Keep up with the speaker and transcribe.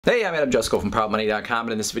Hey, I'm Jusko from ProudMoney.com,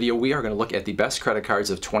 and in this video we are going to look at the best credit cards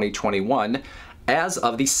of 2021 as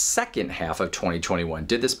of the second half of 2021.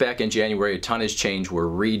 Did this back in January. A ton has changed. We're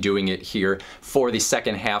redoing it here for the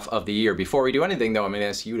second half of the year. Before we do anything though, I'm going to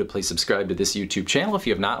ask you to please subscribe to this YouTube channel if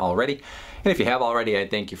you have not already. And if you have already, I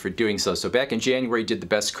thank you for doing so. So back in January, did the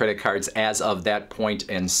best credit cards as of that point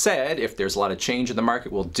and said, if there's a lot of change in the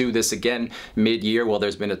market, we'll do this again mid-year. Well,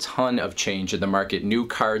 there's been a ton of change in the market. New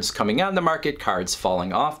cards coming on the market, cards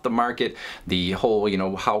falling off the market. The whole,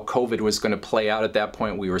 how COVID was going to play out at that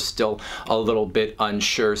point, we were still a little bit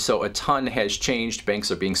unsure. So a ton has changed. Banks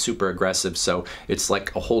are being super aggressive. So it's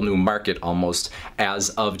like a whole new market almost as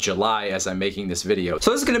of July as I'm making this video. So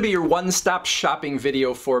this is going to be your one-stop shopping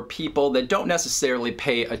video for people that don't necessarily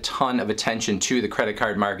pay a ton of attention to the credit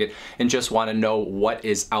card market and just want to know what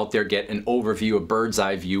is out there, get an overview, a bird's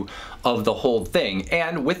eye view of the whole thing.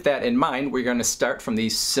 And with that in mind, we're going to start from the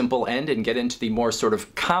simple end and get into the more sort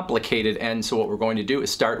of complicated end. So what we're going to do is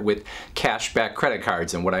start with cashback credit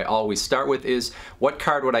cards. And what I always start with is, what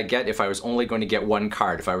card would I get if I was only going to get one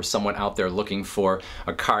card? If I was someone out there looking for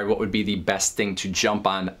a card, what would be the best thing to jump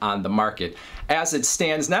on the market? As it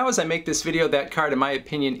stands now, as I make this video, that card, in my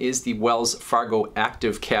opinion, is the Wells Fargo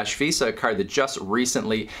Active Cash Visa, a card that just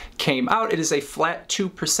recently came out. It is a flat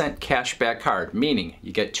 2% cashback card, meaning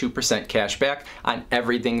you get 2% cash back on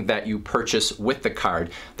everything that you purchase with the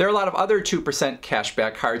card. There are a lot of other 2%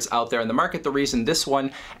 cashback cards out there in the market. The reason this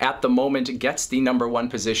one at the moment gets the #1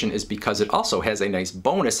 position is because it also has a nice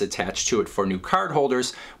bonus attached to it for new card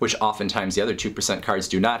holders, which oftentimes the other 2% cards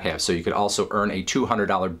do not have. So you could also earn a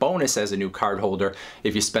 $200 bonus as a new card holder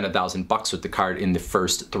if you spend $1,000 with the card in the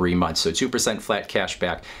first 3 months. So 2% flat cash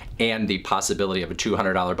back and the possibility of a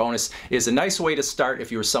 $200 bonus is a nice way to start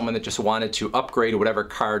if you were someone that just wanted to upgrade whatever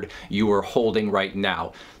card you were holding right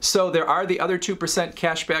now. So there are the other 2%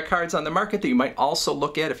 cashback cards on the market that you might also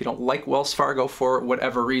look at if you don't like Wells Fargo for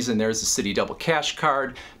whatever reason. There's the Citi Double Cash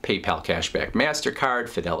Card, PayPal Cashback MasterCard,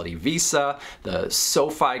 Fidelity Visa, the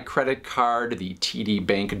SoFi Credit Card, the TD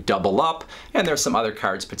Bank Double Up, and there's some other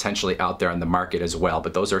cards potentially out there on the market as well,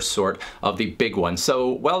 but those are sort of the big ones.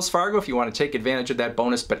 So Wells Fargo, if you want to take advantage of that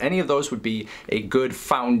bonus, but any of those would be a good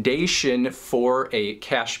foundation for a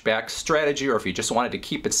cashback strategy, or if you just wanted to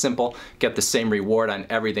keep it simple, get the same reward on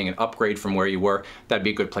everything and upgrade from where you were, that'd be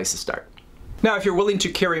a good place to start. Now, if you're willing to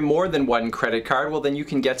carry more than one credit card, well then you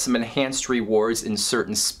can get some enhanced rewards in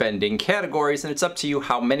certain spending categories, and it's up to you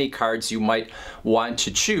how many cards you might want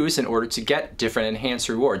to choose in order to get different enhanced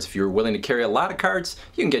rewards. If you're willing to carry a lot of cards,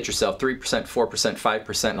 you can get yourself 3%, 4%,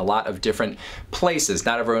 5% in a lot of different places.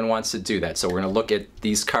 Not everyone wants to do that, so we're going to look at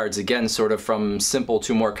these cards again sort of from simple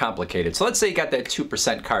to more complicated. So let's say you got that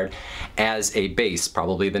 2% card as a base.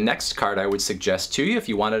 Probably the next card I would suggest to you, if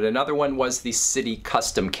you wanted another one, was the Citi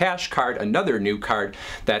Custom Cash Card, another new card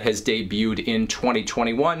that has debuted in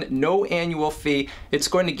 2021. No annual fee. It's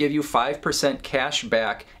going to give you 5% cash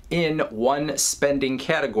back in one spending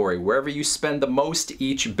category. Wherever you spend the most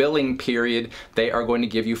each billing period, they are going to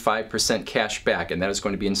give you 5% cash back, and that is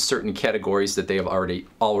going to be in certain categories that they have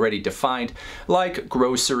already defined, like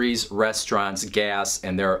groceries, restaurants, gas,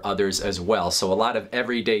 and there are others as well. So a lot of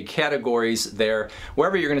everyday categories there.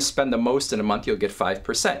 Wherever you're going to spend the most in a month, you'll get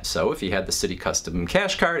 5%. So if you had the Citi Custom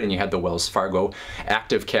Cash Card and you had the Wells Fargo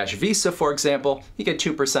Active Cash Visa, for example, you get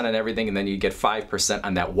 2% on everything, and then you get 5%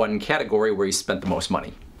 on that one category where you spent the most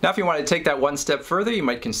money. Now, if you want to take that one step further, you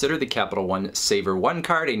might consider the Capital One Saver One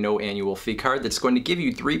card, a no annual fee card that's going to give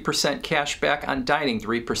you 3% cash back on dining,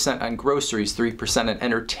 3% on groceries, 3% on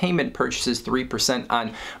entertainment purchases, 3%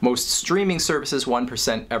 on most streaming services,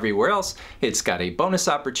 1% everywhere else. It's got a bonus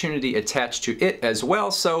opportunity attached to it as well.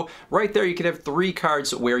 So right there, you could have 3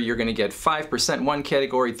 cards where you're going to get 5% in one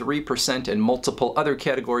category, 3% in multiple other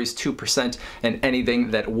categories, 2% in anything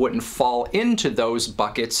that wouldn't fall into those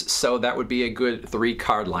buckets. So that would be a good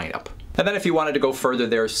 3-card lineup. And then if you wanted to go further,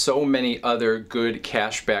 there are so many other good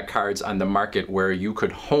cashback cards on the market where you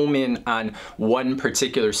could home in on one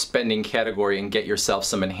particular spending category and get yourself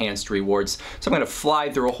some enhanced rewards. So I'm going to fly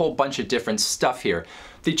through a whole bunch of different stuff here.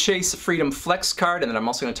 The Chase Freedom Flex card, and then I'm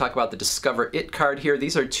also going to talk about the Discover It card here.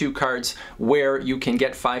 These are 2 cards where you can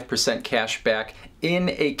get 5% cash back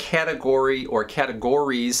in a category or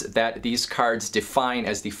categories that these cards define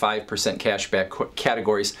as the 5% cashback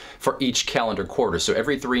categories for each calendar quarter. So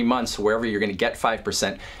every 3 months, wherever you're going to get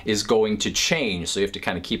 5% is going to change. So you have to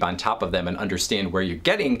kind of keep on top of them and understand where you're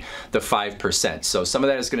getting the 5%. So some of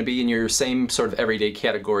that is going to be in your same sort of everyday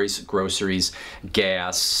categories: groceries,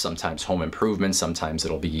 gas, sometimes home improvement, sometimes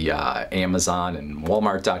it'll be Amazon and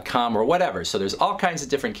Walmart.com or whatever. So there's all kinds of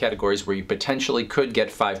different categories where you potentially could get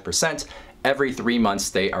 5%. every 3 months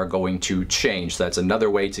they are going to change. So that's another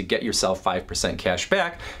way to get yourself 5% cash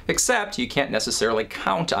back, except you can't necessarily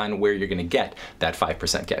count on where you're going to get that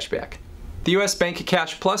 5% cash back. The US Bank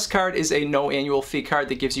Cash Plus card is a no annual fee card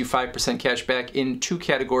that gives you 5% cash back in 2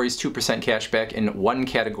 categories, 2% cash back in 1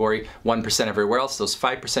 category, 1% everywhere else. Those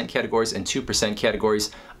 5% categories and 2% categories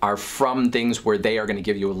are from things where they are going to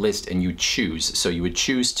give you a list and you choose. So you would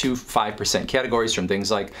choose 2 5% categories from things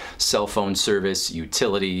like cell phone service,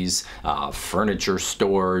 utilities, furniture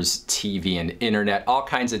stores, TV and internet, all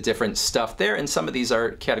kinds of different stuff there. And some of these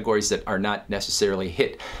are categories that are not necessarily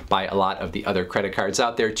hit by a lot of the other credit cards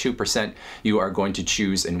out there. 2% you are going to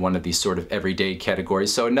choose in one of these sort of everyday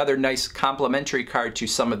categories. So another nice complementary card to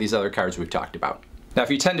some of these other cards we've talked about. Now, if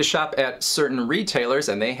you tend to shop at certain retailers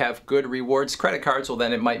and they have good rewards credit cards, well,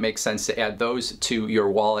 then it might make sense to add those to your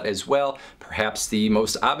wallet as well. Perhaps the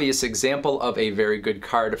most obvious example of a very good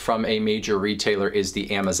card from a major retailer is the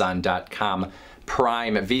Amazon.com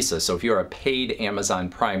Prime Visa. So if you're a paid Amazon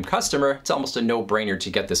Prime customer, it's almost a no-brainer to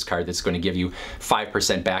get this card that's going to give you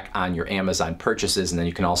 5% back on your Amazon purchases, and then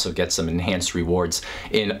you can also get some enhanced rewards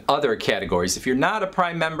in other categories. If you're not a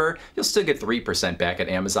Prime member, you'll still get 3% back at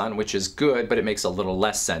Amazon, which is good, but it makes a little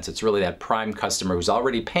less sense. It's really that Prime customer who's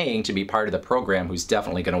already paying to be part of the program who's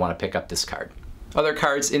definitely going to want to pick up this card. Other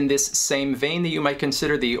cards in this same vein that you might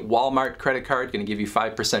consider: the Walmart credit card, going to give you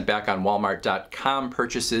 5% back on Walmart.com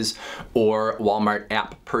purchases or Walmart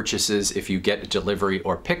app purchases if you get delivery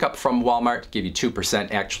or pickup from Walmart. Give you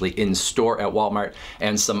 2% actually in store at Walmart,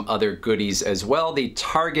 and some other goodies as well. The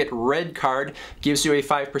Target Red card gives you a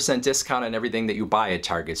 5% discount on everything that you buy at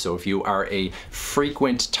Target. So if you are a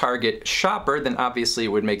frequent Target shopper, then obviously it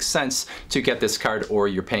would make sense to get this card, or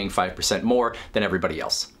you're paying 5% more than everybody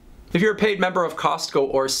else. If you're a paid member of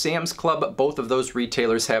Costco or Sam's Club, both of those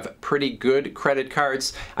retailers have pretty good credit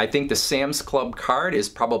cards. I think the Sam's Club card is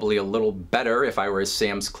probably a little better if I were a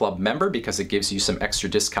Sam's Club member, because it gives you some extra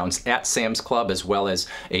discounts at Sam's Club as well as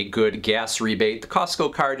a good gas rebate. The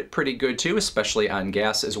Costco card, pretty good too, especially on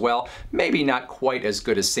gas as well. Maybe not quite as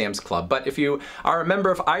good as Sam's Club, but if you are a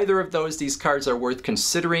member of either of those, these cards are worth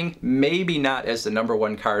considering. Maybe not as the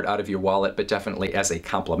 #1 card out of your wallet, but definitely as a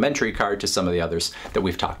complimentary card to some of the others that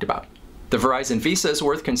we've talked about. The Verizon Visa is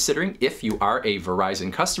worth considering if you are a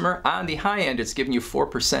Verizon customer. On the high end, it's giving you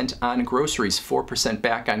 4% on groceries, 4%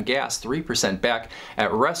 back on gas, 3% back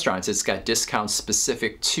at restaurants. It's got discounts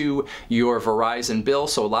specific to your Verizon bill,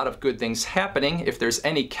 so a lot of good things happening. If there's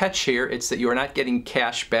any catch here, it's that you are not getting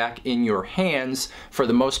cash back in your hands. For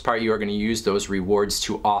the most part, you are going to use those rewards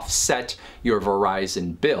to offset your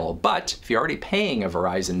Verizon bill. But if you're already paying a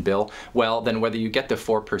Verizon bill, well, then whether you get the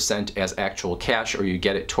 4% as actual cash or you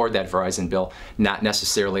get it toward that Verizon bill, not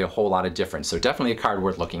necessarily a whole lot of difference. So definitely a card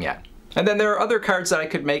worth looking at. And then there are other cards that I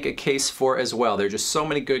could make a case for as well. There are just so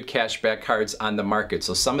many good cashback cards on the market.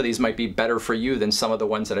 So some of these might be better for you than some of the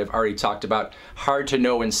ones that I've already talked about. Hard to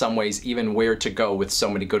know in some ways even where to go with so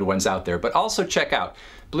many good ones out there. But also check out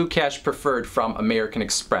Blue Cash Preferred from American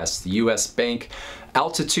Express, the US Bank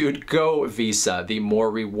Altitude Go Visa, the More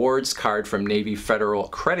Rewards card from Navy Federal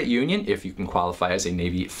Credit Union, if you can qualify as a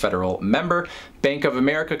Navy Federal member, Bank of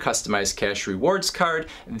America Customized Cash Rewards card,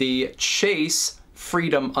 the Chase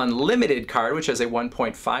Freedom Unlimited card, which has a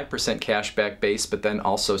 1.5% cashback base, but then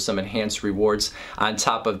also some enhanced rewards on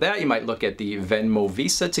top of that. You might look at the Venmo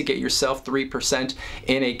Visa to get yourself 3%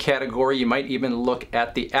 in a category. You might even look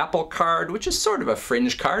at the Apple card, which is sort of a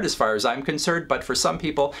fringe card as far as I'm concerned, but for some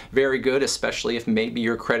people, very good, especially if maybe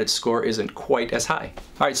your credit score isn't quite as high.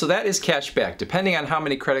 All right, so that is cashback. Depending on how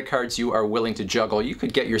many credit cards you are willing to juggle, you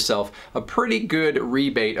could get yourself a pretty good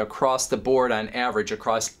rebate across the board on average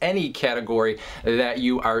across any category that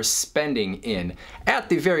you are spending in. At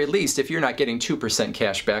the very least, if you're not getting 2%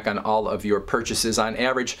 cash back on all of your purchases on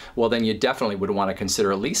average, well, then you definitely would want to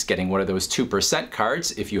consider at least getting one of those 2%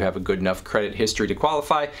 cards if you have a good enough credit history to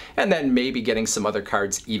qualify, and then maybe getting some other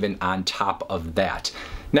cards even on top of that.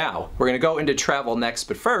 Now, we're going to go into travel next,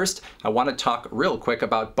 but first, I want to talk real quick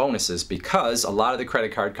about bonuses, because a lot of the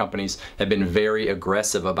credit card companies have been very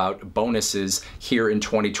aggressive about bonuses here in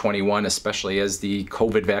 2021, especially as the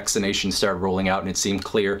COVID vaccinations started rolling out and it seemed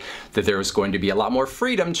clear that there was going to be a lot more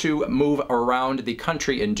freedom to move around the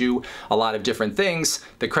country and do a lot of different things.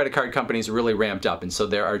 The credit card companies really ramped up, and so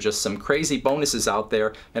there are just some crazy bonuses out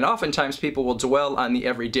there, and oftentimes people will dwell on the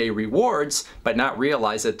everyday rewards but not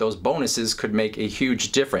realize that those bonuses could make a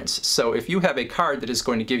huge difference difference. So if you have a card that is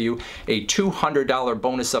going to give you a $200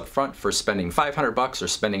 bonus up front for spending $500 or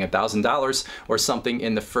spending $1,000 or something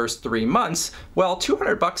in the first 3 months, well,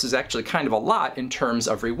 $200 is actually kind of a lot in terms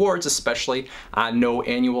of rewards, especially on no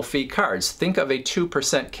annual fee cards. Think of a 2%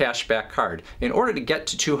 cashback card. In order to get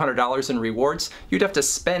to $200 in rewards, you'd have to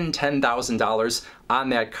spend $10,000 on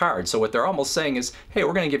that card. So what they're almost saying is, hey,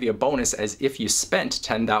 we're going to give you a bonus as if you spent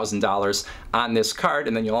 $10,000 on this card,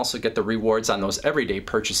 and then you'll also get the rewards on those everyday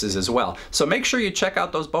purchases as well. So make sure you check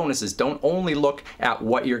out those bonuses. Don't only look at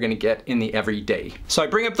what you're going to get in the everyday. So I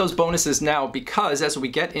bring up those bonuses now because as we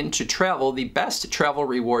get into travel, the best travel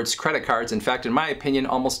rewards credit cards, in fact, in my opinion,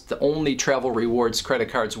 almost the only travel rewards credit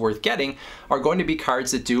cards worth getting, are going to be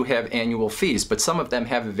cards that do have annual fees, but some of them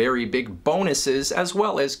have very big bonuses as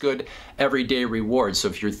well as good everyday rewards. So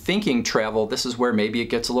if you're thinking travel, this is where maybe it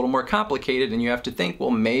gets a little more complicated and you have to think,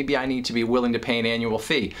 well, maybe I need to be willing to pay an annual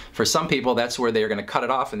fee. For some people, that's where they're going to cut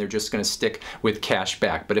it off and they're just going to stick with cash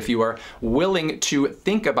back. But if you are willing to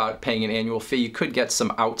think about paying an annual fee, you could get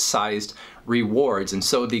some outsized rewards. And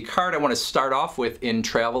so the card I want to start off with in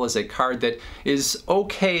travel is a card that is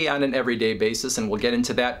okay on an everyday basis, and we'll get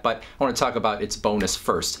into that, but I want to talk about its bonus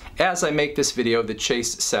first. As I make this video, the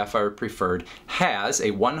Chase Sapphire Preferred has a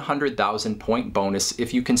 100,000 point bonus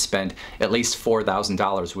if you can spend at least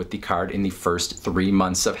 $4,000 with the card in the first 3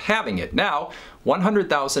 months of having it. Now,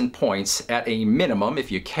 100,000 points at a minimum,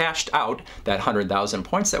 if you cashed out that 100,000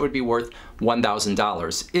 points, that would be worth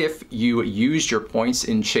 $1,000. If you used your points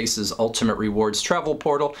in Chase's Ultimate Rewards travel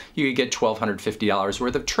portal, you could get $1,250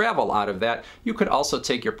 worth of travel out of that. You could also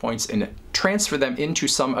take your points and transfer them into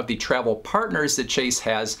some of the travel partners that Chase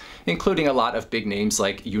has, including a lot of big names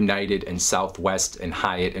like United and Southwest and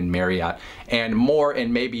Hyatt and Marriott and more,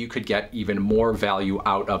 and maybe you could get even more value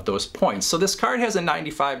out of those points. So this card has a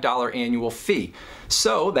 $95 annual fee.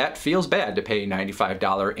 So that feels bad to pay a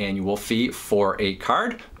 $95 annual fee for a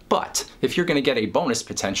card. But if you're going to get a bonus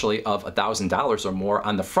potentially of $1,000 or more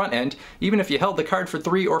on the front end, even if you held the card for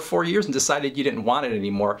 3 or 4 years and decided you didn't want it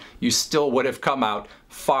anymore, you still would have come out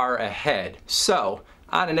far ahead. So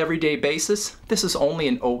on an everyday basis, this is only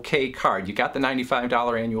an okay card. You got the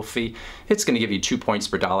 $95 annual fee. It's going to give you 2 points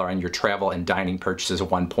per dollar on your travel and dining purchases,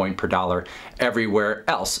 1 point per dollar everywhere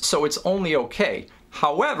else. So it's only okay.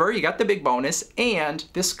 However, you got the big bonus, and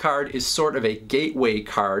this card is sort of a gateway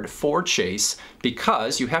card for Chase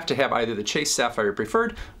because you have to have either the Chase Sapphire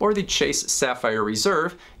Preferred or the Chase Sapphire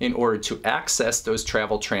Reserve in order to access those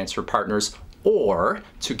travel transfer partners or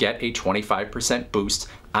to get a 25% boost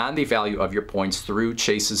on the value of your points through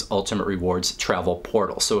Chase's Ultimate Rewards travel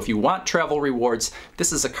portal. So if you want travel rewards,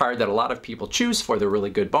 this is a card that a lot of people choose for the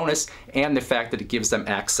really good bonus and the fact that it gives them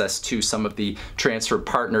access to some of the transfer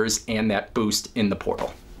partners and that boost in the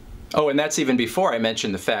portal. Oh, and that's even before I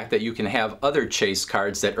mentioned the fact that you can have other Chase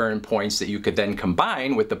cards that earn points that you could then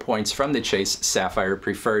combine with the points from the Chase Sapphire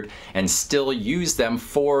Preferred and still use them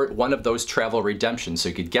for one of those travel redemptions. So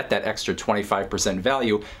you could get that extra 25%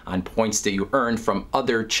 value on points that you earn from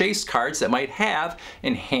other Chase cards that might have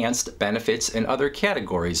enhanced benefits in other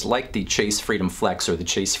categories, like the Chase Freedom Flex or the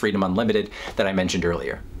Chase Freedom Unlimited that I mentioned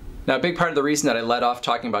earlier. Now, a big part of the reason that I led off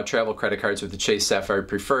talking about travel credit cards with the Chase Sapphire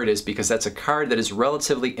Preferred is because that's a card that is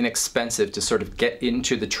relatively inexpensive to sort of get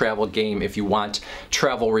into the travel game if you want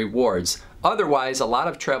travel rewards. Otherwise, a lot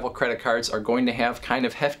of travel credit cards are going to have kind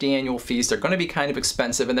of hefty annual fees. They're going to be kind of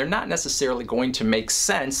expensive, and they're not necessarily going to make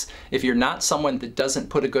sense if you're not someone that doesn't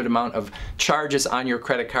put a good amount of charges on your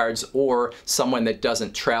credit cards or someone that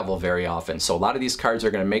doesn't travel very often. So a lot of these cards are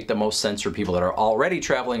going to make the most sense for people that are already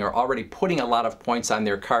traveling or already putting a lot of points on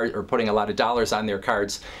their card or putting a lot of dollars on their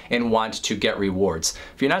cards and want to get rewards.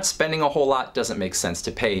 If you're not spending a whole lot, it doesn't make sense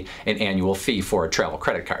to pay an annual fee for a travel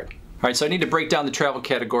credit card. All right, so I need to break down the travel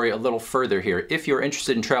category a little further here. If you're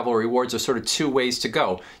interested in travel rewards, there's sort of 2 ways to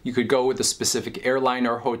go. You could go with a specific airline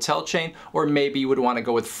or hotel chain, or maybe you would want to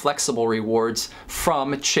go with flexible rewards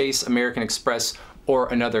from Chase, American Express,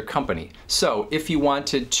 or another company. So if you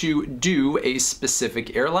wanted to do a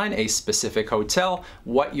specific airline, a specific hotel,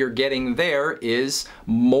 what you're getting there is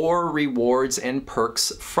more rewards and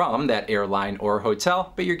perks from that airline or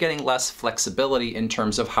hotel, but you're getting less flexibility in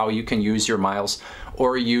terms of how you can use your miles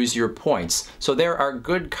or use your points. So there are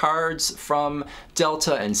good cards from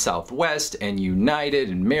Delta and Southwest and United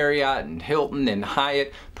and Marriott and Hilton and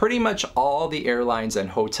Hyatt. Pretty much all the airlines and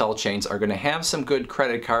hotel chains are going to have some good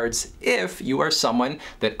credit cards if you are someone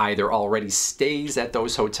that either already stays at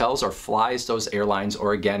those hotels or flies those airlines,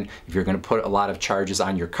 or again, if you're going to put a lot of charges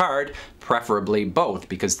on your card, preferably both,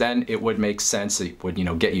 because then it would make sense. It would,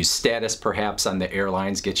 get you status perhaps on the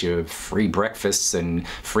airlines, get you free breakfasts and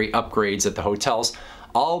free upgrades at the hotels,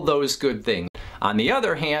 all those good things. On the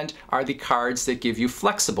other hand are the cards that give you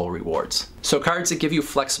flexible rewards. So cards that give you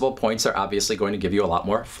flexible points are obviously going to give you a lot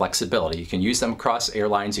more flexibility. You can use them across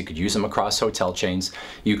airlines, you could use them across hotel chains,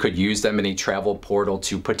 you could use them in a travel portal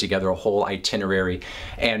to put together a whole itinerary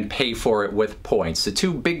and pay for it with points. The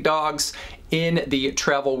two big dogs in the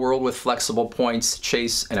travel world with flexible points,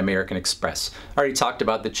 Chase and American Express. I already talked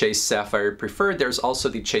about the Chase Sapphire Preferred. There's also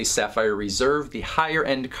the Chase Sapphire Reserve, the higher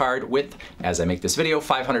end card with, as I make this video,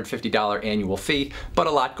 $550 annual fee, but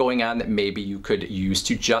a lot going on that maybe you could use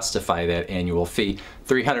to justify that annual fee.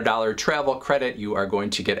 $300 travel credit, you are going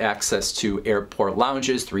to get access to airport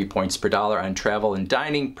lounges, 3 points per dollar on travel and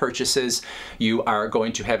dining purchases. You are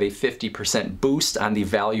going to have a 50% boost on the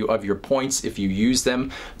value of your points if you use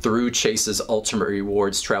them through Chase's Ultimate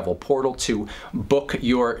Rewards travel portal to book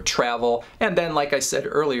your travel. And then, like I said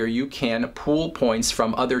earlier, you can pool points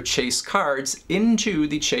from other Chase cards into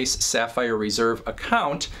the Chase Sapphire Reserve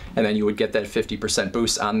account, and then you would get that 50%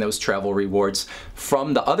 boost on those travel rewards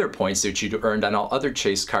from the other points that you'd earned on all other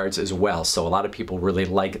Chase cards as well. So a lot of people really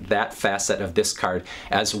like that facet of this card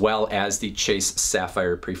as well as the Chase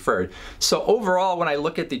Sapphire Preferred. So overall, when I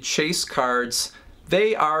look at the Chase cards,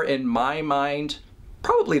 they are, in my mind,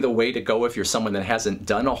 probably the way to go if you're someone that hasn't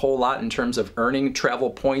done a whole lot in terms of earning travel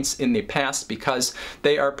points in the past, because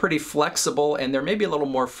they are pretty flexible and they're maybe a little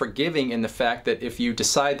more forgiving in the fact that if you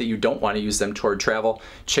decide that you don't want to use them toward travel,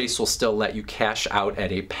 Chase will still let you cash out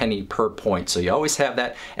at a penny per point. So you always have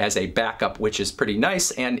that as a backup, which is pretty nice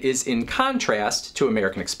and is in contrast to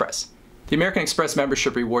American Express. The American Express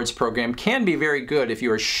membership rewards program can be very good if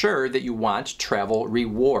you are sure that you want travel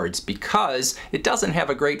rewards, because it doesn't have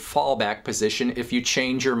a great fallback position if you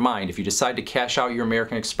change your mind. If you decide to cash out your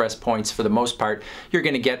American Express points, for the most part, you're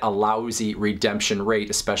going to get a lousy redemption rate,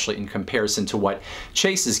 especially in comparison to what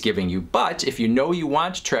Chase is giving you. But if you know you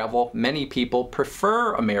want to travel, many people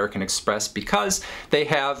prefer American Express because they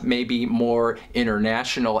have maybe more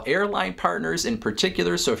international airline partners in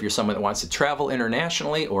particular. So if you're someone that wants to travel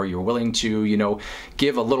internationally, or you're willing to,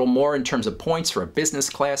 give a little more in terms of points for a business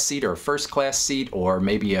class seat or a first class seat, or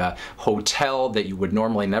maybe a hotel that you would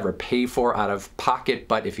normally never pay for out of pocket,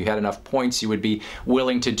 but if you had enough points you would be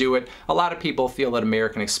willing to do it. A lot of people feel that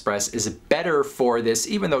American Express is better for this,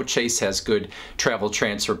 even though Chase has good travel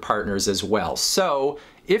transfer partners as well. So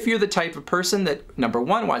if you're the type of person that, number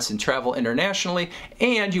one, wants to travel internationally,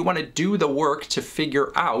 and you want to do the work to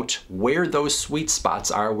figure out where those sweet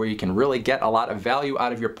spots are where you can really get a lot of value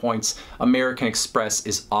out of your points, American Express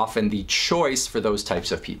is often the choice for those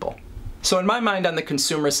types of people. So in my mind, on the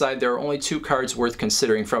consumer side, there are only two cards worth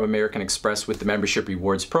considering from American Express with the membership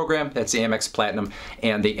rewards program. That's the Amex Platinum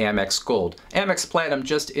and the Amex Gold. Amex Platinum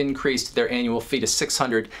just increased their annual fee to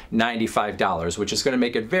 $695, which is going to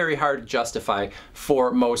make it very hard to justify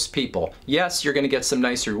for most people. Yes, you're going to get some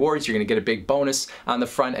nice rewards, you're going to get a big bonus on the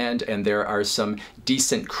front end, and there are some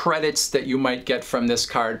decent credits that you might get from this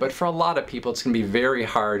card, but for a lot of people, it's going to be very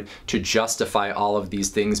hard to justify all of these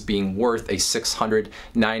things being worth a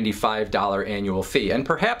 $695 annual fee. And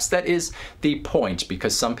perhaps that is the point,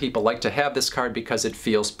 because some people like to have this card because it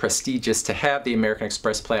feels prestigious to have the American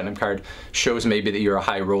Express Platinum card. Shows maybe that you're a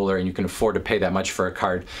high roller and you can afford to pay that much for a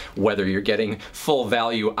card, whether you're getting full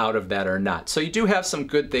value out of that or not. So you do have some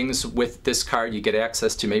good things with this card. You get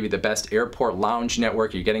access to maybe the best airport lounge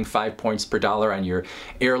network. You're getting 5 points per dollar on your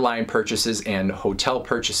airline purchases and hotel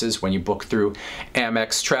purchases when you book through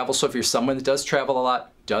Amex Travel. So if you're someone that does travel a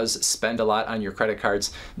lot, does spend a lot on your credit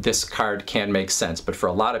cards, this card can make sense. But for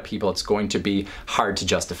a lot of people, it's going to be hard to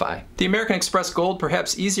justify. The American Express Gold,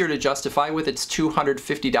 perhaps easier to justify with its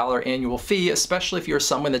 $250 annual fee, especially if you're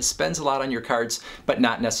someone that spends a lot on your cards, but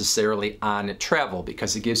not necessarily on travel,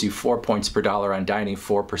 because it gives you 4 points per dollar on dining,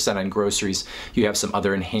 4% on groceries. You have some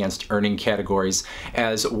other enhanced earning categories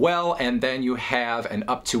as well. And then you have an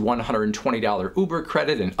up to $120 Uber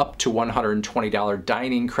credit, and up to $120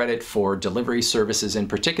 dining credit for delivery services in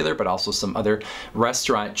particular, but also some other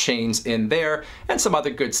restaurant chains in there, and some other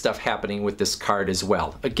good stuff happening with this card as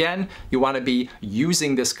well. Again, you want to be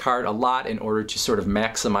using this card a lot in order to sort of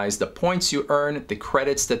maximize the points you earn. The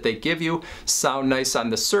credits that they give you sound nice on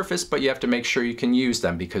the surface, but you have to make sure you can use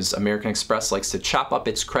them, because American Express likes to chop up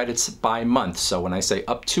its credits by month. So when I say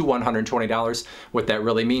up to $120, what that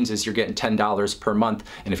really means is you're getting $10 per month,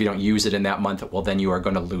 and if you don't use it in that month, well, then you are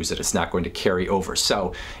going to lose it. It's not going to carry over.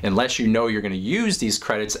 So unless you know you're going to use these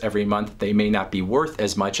credits every month, they may not be worth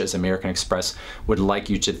as much as American Express would like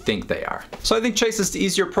you to think they are. So I think Chase is the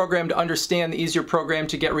easier program to understand, the easier program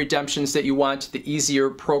to get redemptions that you want, the easier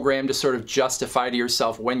program to sort of justify to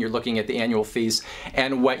yourself when you're looking at the annual fees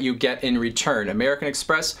and what you get in return. American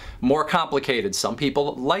Express, more complicated. Some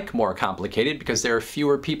people like more complicated because there are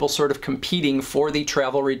fewer people sort of competing for the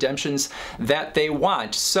travel redemptions that they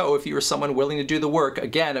want. So if you are someone willing to do the work,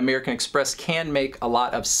 again, American Express can make a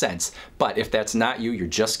lot of sense. But if that's not you, you're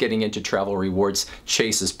just getting into travel rewards,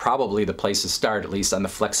 Chase is probably the place to start, at least on the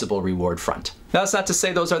flexible reward front. Now, that's not to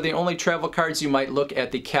say those are the only travel cards. You might look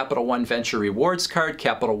at the Capital One Venture Rewards card.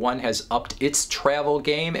 Capital One has upped its travel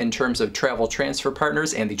game in terms of travel transfer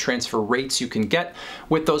partners and the transfer rates you can get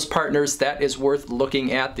with those partners. That is worth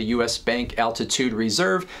looking at. The U.S. Bank Altitude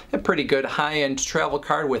Reserve, a pretty good high-end travel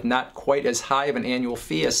card with not quite as high of an annual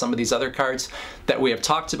fee as some of these other cards that we have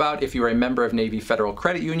talked about. If you are a member of Navy Federal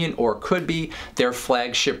Credit Union, or could be, their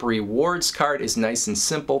flagship rewards card is nice and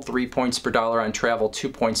simple. 3 points per dollar on travel, 2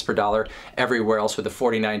 points per dollar everywhere else, with a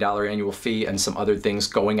 $49 annual fee and some other things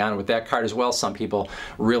going on with that card as well. Some people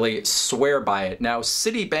really swear by it. Now,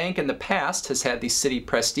 Citibank in the past has had the Citi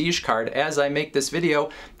Prestige card. As I make this video,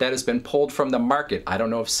 that has been pulled from the market. I don't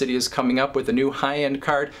know if Citi is coming up with a new high-end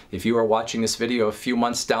card. If you are watching this video a few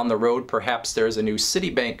months down the road, perhaps there's a new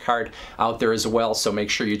Citibank card out there as well, so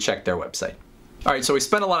make sure you check their website. All right, so we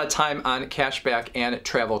spent a lot of time on cashback and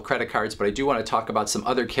travel credit cards, but I do want to talk about some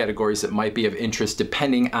other categories that might be of interest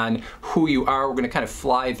depending on who you are. We're going to kind of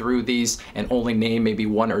fly through these and only name maybe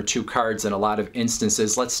one or two cards in a lot of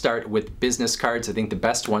instances. Let's start with business cards. I think the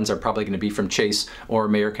best ones are probably going to be from Chase or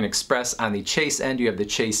American Express. On the Chase end, you have the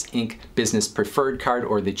Chase Inc. Business Preferred Card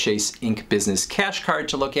or the Chase Inc. Business Cash Card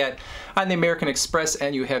to look at. On the American Express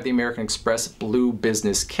end, you have the American Express Blue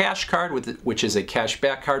Business Cash Card, which is a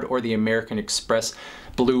cashback card, or the American Express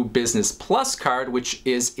Blue Business Plus card, which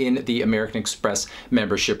is in the American Express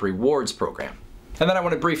Membership Rewards program. And then I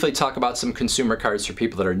want to briefly talk about some consumer cards for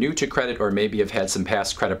people that are new to credit or maybe have had some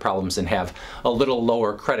past credit problems and have a little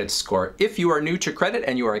lower credit score. If you are new to credit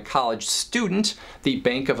and you are a college student, the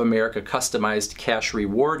Bank of America Customized Cash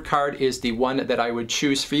Reward Card is the one that I would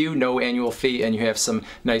choose for you. No annual fee, and you have some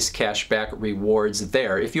nice cashback rewards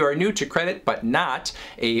there. If you are new to credit but not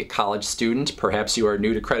a college student, perhaps you are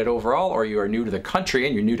new to credit overall, or you are new to the country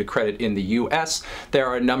and you're new to credit in the US, there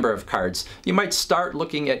are a number of cards. You might start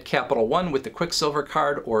looking at Capital One with the Quicksilver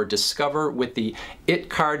card, or Discover with the IT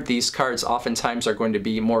card. These cards oftentimes are going to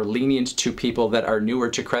be more lenient to people that are newer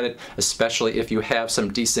to credit, especially if you have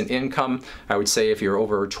some decent income. I would say if you're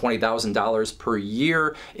over $20,000 per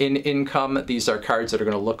year in income, these are cards that are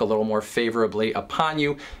going to look a little more favorably upon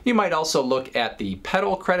you. You might also look at the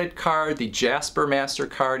Pedal credit card. The Jasper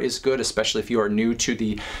MasterCard is good, especially if you are new to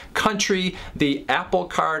the country. The Apple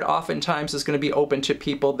card oftentimes is going to be open to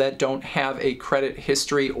people that don't have a credit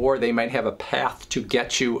history, or they might have a path to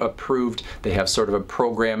get you approved. They have sort of a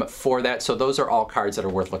program for that. So those are all cards that are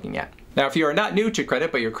worth looking at. Now, if you are not new to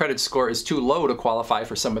credit, but your credit score is too low to qualify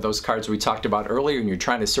for some of those cards we talked about earlier, and you're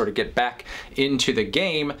trying to sort of get back into the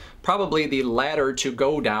game, probably the ladder to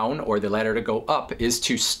go down or the ladder to go up is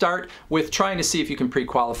to start with trying to see if you can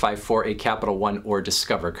pre-qualify for a Capital One or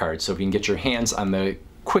Discover card. So if you can get your hands on the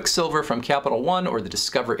Quicksilver from Capital One or the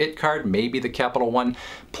Discover IT card, maybe the Capital One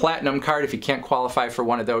Platinum card. If you can't qualify for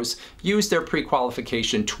one of those, use their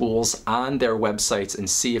pre-qualification tools on their websites and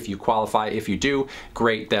see if you qualify. If you do,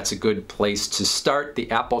 great, that's a good place to start. The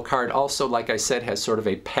Apple card also, like I said, has sort of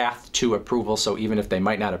a path to approval, so even if they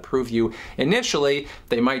might not approve you initially,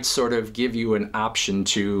 they might sort of give you an option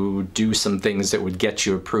to do some things that would get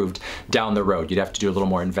you approved down the road. You'd have to do a little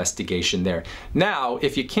more investigation there. Now,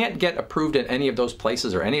 if you can't get approved in any of those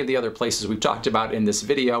places or any of the other places we've talked about in this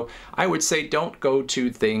video, I would say don't go to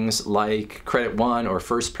things like Credit One or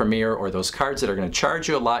First Premier or those cards that are going to charge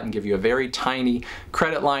you a lot and give you a very tiny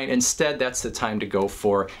credit line. Instead, that's the time to go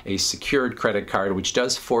for a secured credit card, which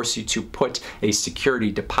does force you to put a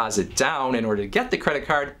security deposit down in order to get the credit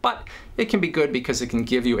card, but it can be good because it can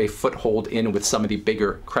give you a foothold in with some of the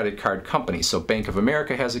bigger credit card companies. So Bank of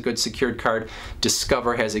America has a good secured card.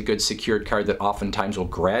 Discover has a good secured card that oftentimes will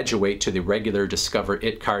graduate to the regular Discover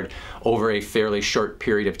IT card over a fairly short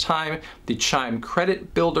period of time. The Chime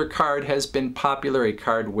Credit Builder card has been popular, a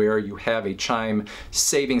card where you have a Chime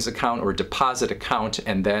savings account or deposit account,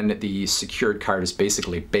 and then the secured card is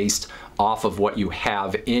basically based off of what you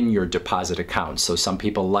have in your deposit account. So some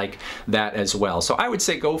people like that as well. So I would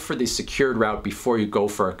say go for the secured route before you go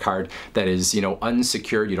for a card that is,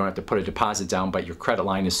 unsecured. You don't have to put a deposit down, but your credit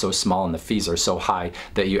line is so small and the fees are so high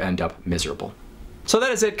that you end up miserable. So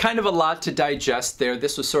that is it, kind of a lot to digest there.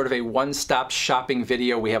 This was sort of a one-stop shopping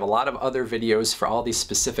video. We have a lot of other videos for all these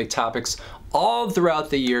specific topics all throughout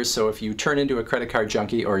the year, so if you turn into a credit card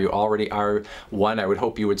junkie or you already are one, I would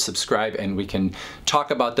hope you would subscribe and we can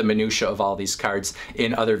talk about the minutia of all these cards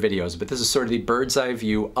in other videos. But this is sort of the bird's eye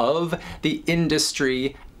view of the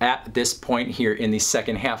industry at this point here in the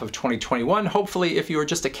second half of 2021. Hopefully, if you are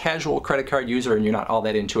just a casual credit card user and you're not all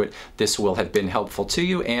that into it, this will have been helpful to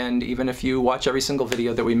you. And even if you watch every single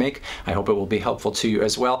video that we make, I hope it will be helpful to you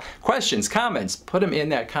as well. Questions, comments, put them in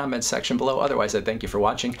that comment section below. Otherwise, I thank you for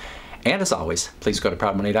watching. And as always, please go to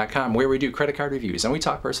proudmoney.com where we do credit card reviews and we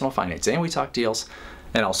talk personal finance and we talk deals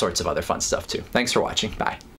and all sorts of other fun stuff too. Thanks for watching. Bye.